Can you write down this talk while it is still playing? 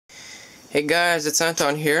Hey guys, it's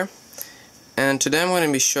Anton here, and today I'm going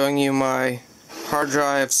to be showing you my hard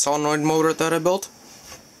drive solenoid motor that I built.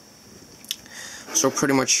 So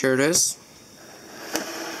pretty much here it is.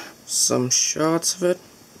 Some shots of it.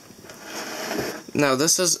 Now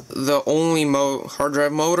this is the only hard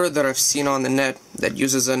drive motor that I've seen on the net that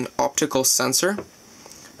uses an optical sensor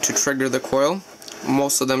to trigger the coil.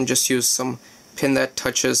 Most of them just use some pin that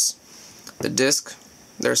touches the disk.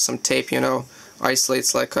 There's some tape,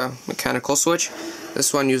 isolates like a mechanical switch.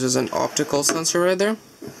 This one uses an optical sensor right there.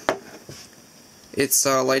 It's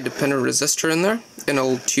a light dependent resistor in there, and a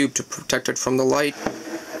little tube to protect it from the light,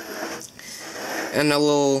 and a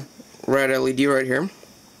little red LED right here.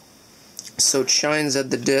 So it shines at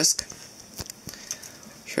the disc.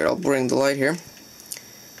 Here, I'll bring the light here,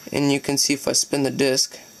 and you can see if I spin the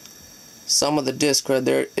disc, some of the disc right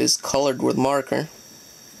there is colored with marker,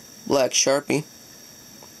 black Sharpie.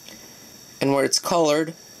 And where it's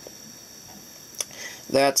colored,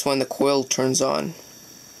 that's when the coil turns on.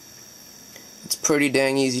 It's pretty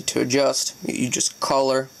dang easy to adjust. You just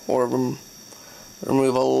color or remove a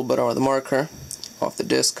little bit of the marker off the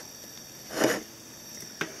disc.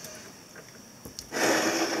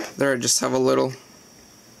 There I just have a little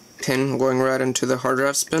pin going right into the hard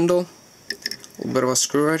drive spindle. A little bit of a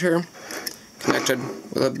screw right here, connected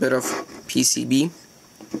with a bit of PCB.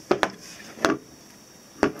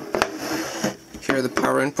 Here are the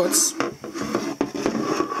power inputs.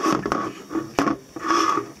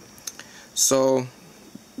 So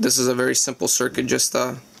this is a very simple circuit, just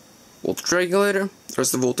a voltage regulator.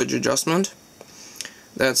 There's the voltage adjustment.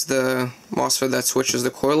 That's the MOSFET that switches the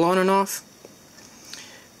coil on and off.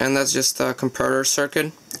 And that's just a comparator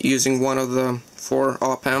circuit using one of the 4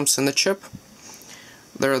 op amps in the chip.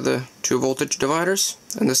 There are the 2 voltage dividers,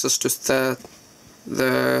 and this is just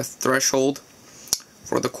the threshold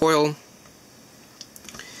for the coil.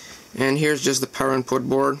 And here's just the power input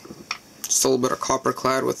board. Just a little bit of copper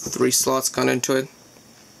clad with 3 slots gone into it.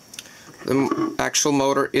 The actual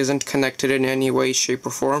motor isn't connected in any way, shape,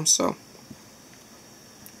 or form, so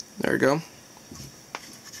there you go.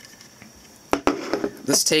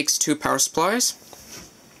 This takes 2 power supplies,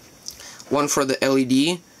 one for the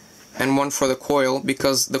LED and one for the coil,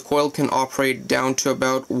 because the coil can operate down to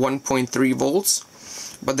about 1.3 volts,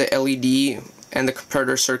 but the LED and the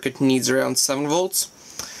comparator circuit needs around 7 volts.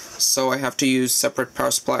 So I have to use separate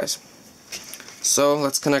power supplies. So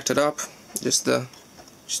let's connect it up. Just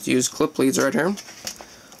use clip leads right here.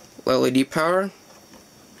 LED power,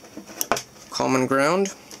 common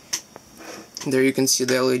ground. There you can see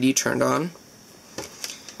the LED turned on.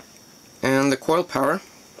 And the coil power.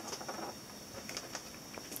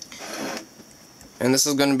 And this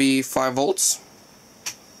is going to be 5 volts.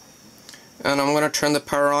 And I'm going to turn the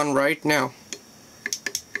power on right now.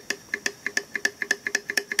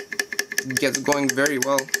 It gets going very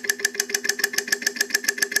well.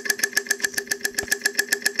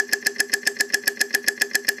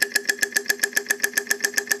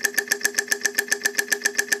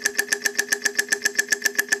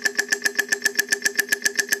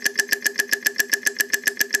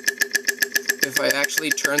 If I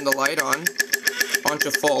actually turn the light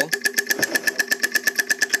onto full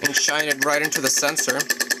and shine it right into the sensor,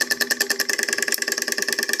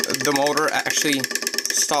 the motor actually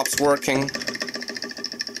stops working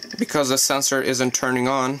because the sensor isn't turning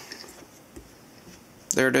on.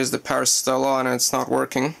 There it is, the power's still on and it's not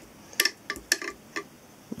working.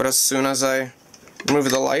 But as soon as I remove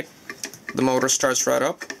the light, the motor starts right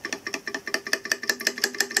up.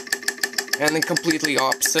 And then completely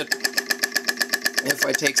opposite, if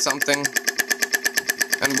I take something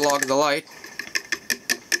and block the light,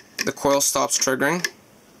 the coil stops triggering.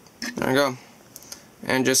 There you go.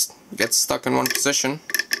 And just gets stuck in one position.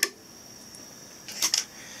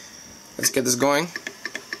 Let's get this going.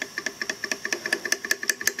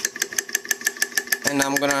 And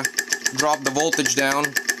I'm gonna drop the voltage down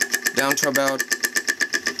to about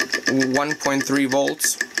 1.3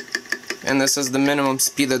 volts. And this is the minimum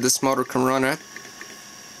speed that this motor can run at.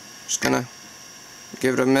 Just gonna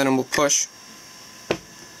give it a minimal push.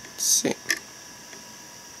 Let's see.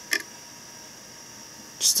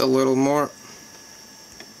 Just a little more.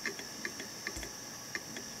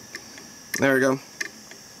 There we go.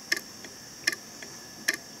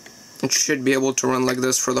 It should be able to run like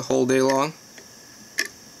this for the whole day long.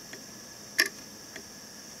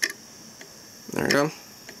 There we go.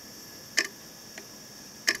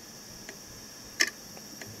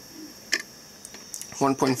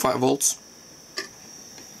 .5 volts.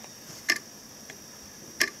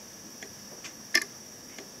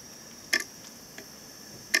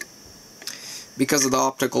 Because of the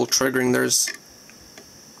optical triggering, there's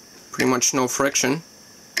pretty much no friction,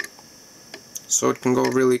 so it can go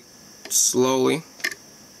really slowly.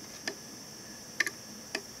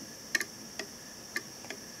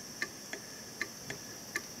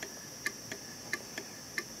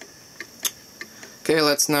 Okay,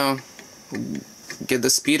 let's now get the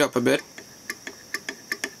speed up a bit.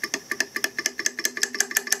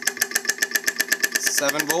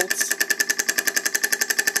 7 volts.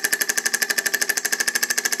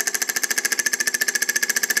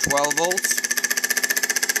 12 volts.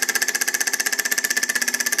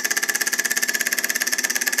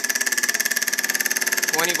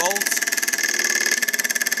 20 volts.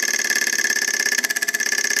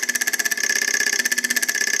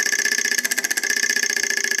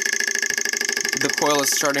 The coil is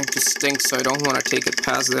starting to stink, so I don't want to take it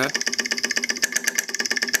past that.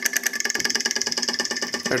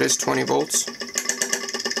 That is 20 volts.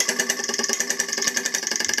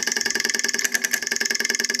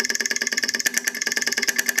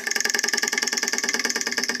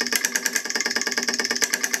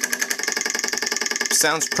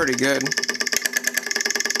 Sounds pretty good.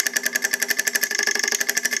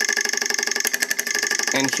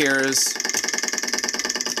 And here's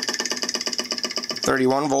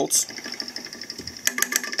 31 volts.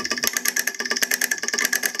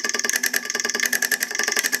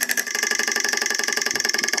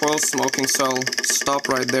 Coil's smoking, so I'll stop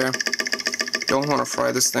right there. Don't want to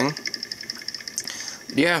fry this thing.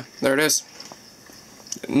 Yeah, there it is.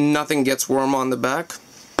 Nothing gets warm on the back.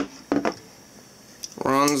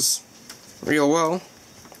 Runs real well.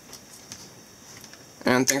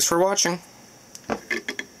 And thanks for watching.